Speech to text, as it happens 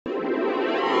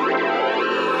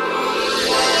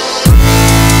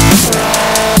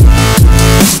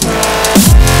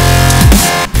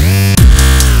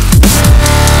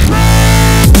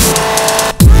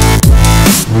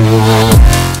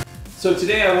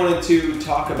wanted to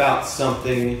talk about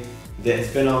something that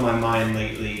has been on my mind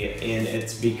lately, and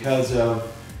it's because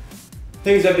of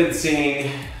things I've been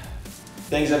seeing,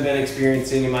 things I've been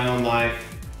experiencing in my own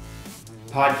life,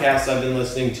 podcasts I've been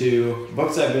listening to,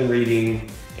 books I've been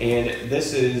reading, and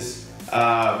this is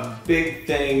a big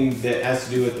thing that has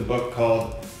to do with the book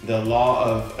called The Law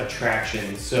of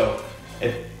Attraction. So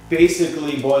it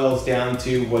basically boils down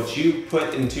to what you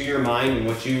put into your mind and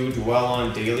what you dwell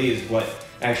on daily is what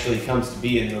actually comes to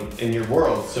be in your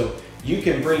world. So you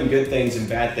can bring good things and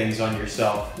bad things on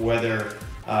yourself, whether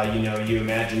you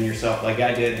imagine yourself like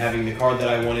I did, having the car that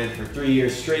I wanted for 3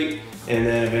 years straight, and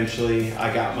then eventually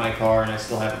I got my car and I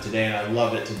still have it today and I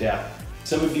love it to death.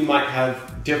 Some of you might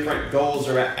have different goals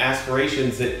or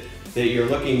aspirations that you're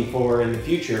looking for in the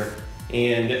future,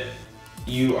 and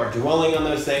you are dwelling on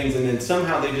those things and then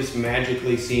somehow they just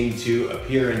magically seem to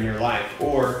appear in your life.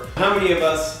 Or how many of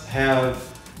us have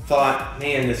thought,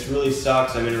 man, this really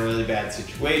sucks, I'm in a really bad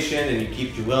situation, and you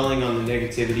keep dwelling on the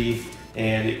negativity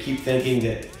and you keep thinking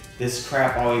that this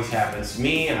crap always happens to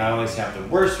me, I always have the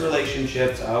worst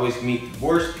relationships, I always meet the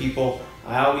worst people,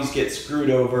 I always get screwed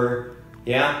over.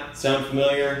 Yeah, sound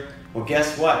familiar? Well,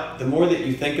 guess what? The more that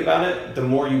you think about it, the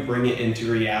more you bring it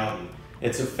into reality.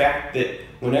 It's a fact that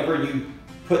whenever you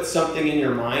put something in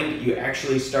your mind, you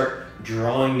actually start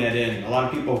drawing that in. A lot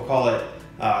of people call it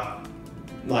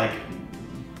like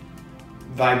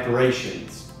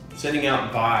vibrations, sending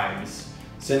out vibes,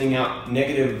 sending out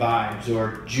negative vibes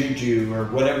or juju or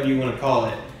whatever you want to call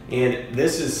it. And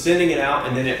this is sending it out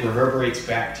and then it reverberates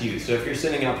back to you. So if you're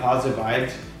sending out positive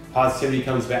vibes, positivity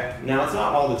comes back. Now, it's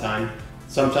not all the time.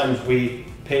 Sometimes we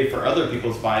pay for other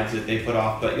people's vibes that they put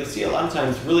off, but you'll see a lot of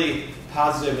times really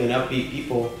positive and upbeat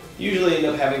people usually end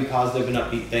up having positive and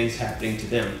upbeat things happening to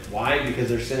them. Why? Because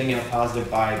they're sending out positive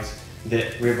vibes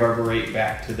that reverberate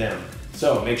back to them.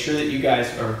 So make sure that you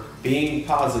guys are being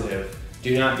positive.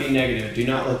 Do not be negative. Do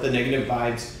not let the negative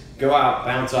vibes go out,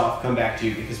 bounce off, come back to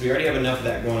you, because we already have enough of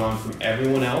that going on from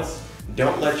everyone else.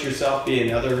 Don't let yourself be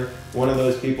another one of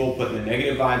those people putting the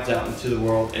negative vibes out into the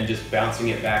world and just bouncing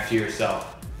it back to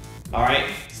yourself. All right,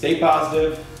 stay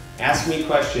positive, ask me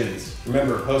questions.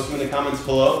 Remember, post them in the comments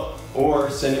below or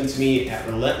send them to me at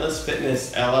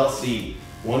relentlessfitnessllc,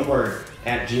 one word,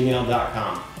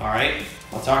 @gmail.com. All right,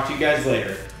 I'll talk to you guys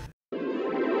later.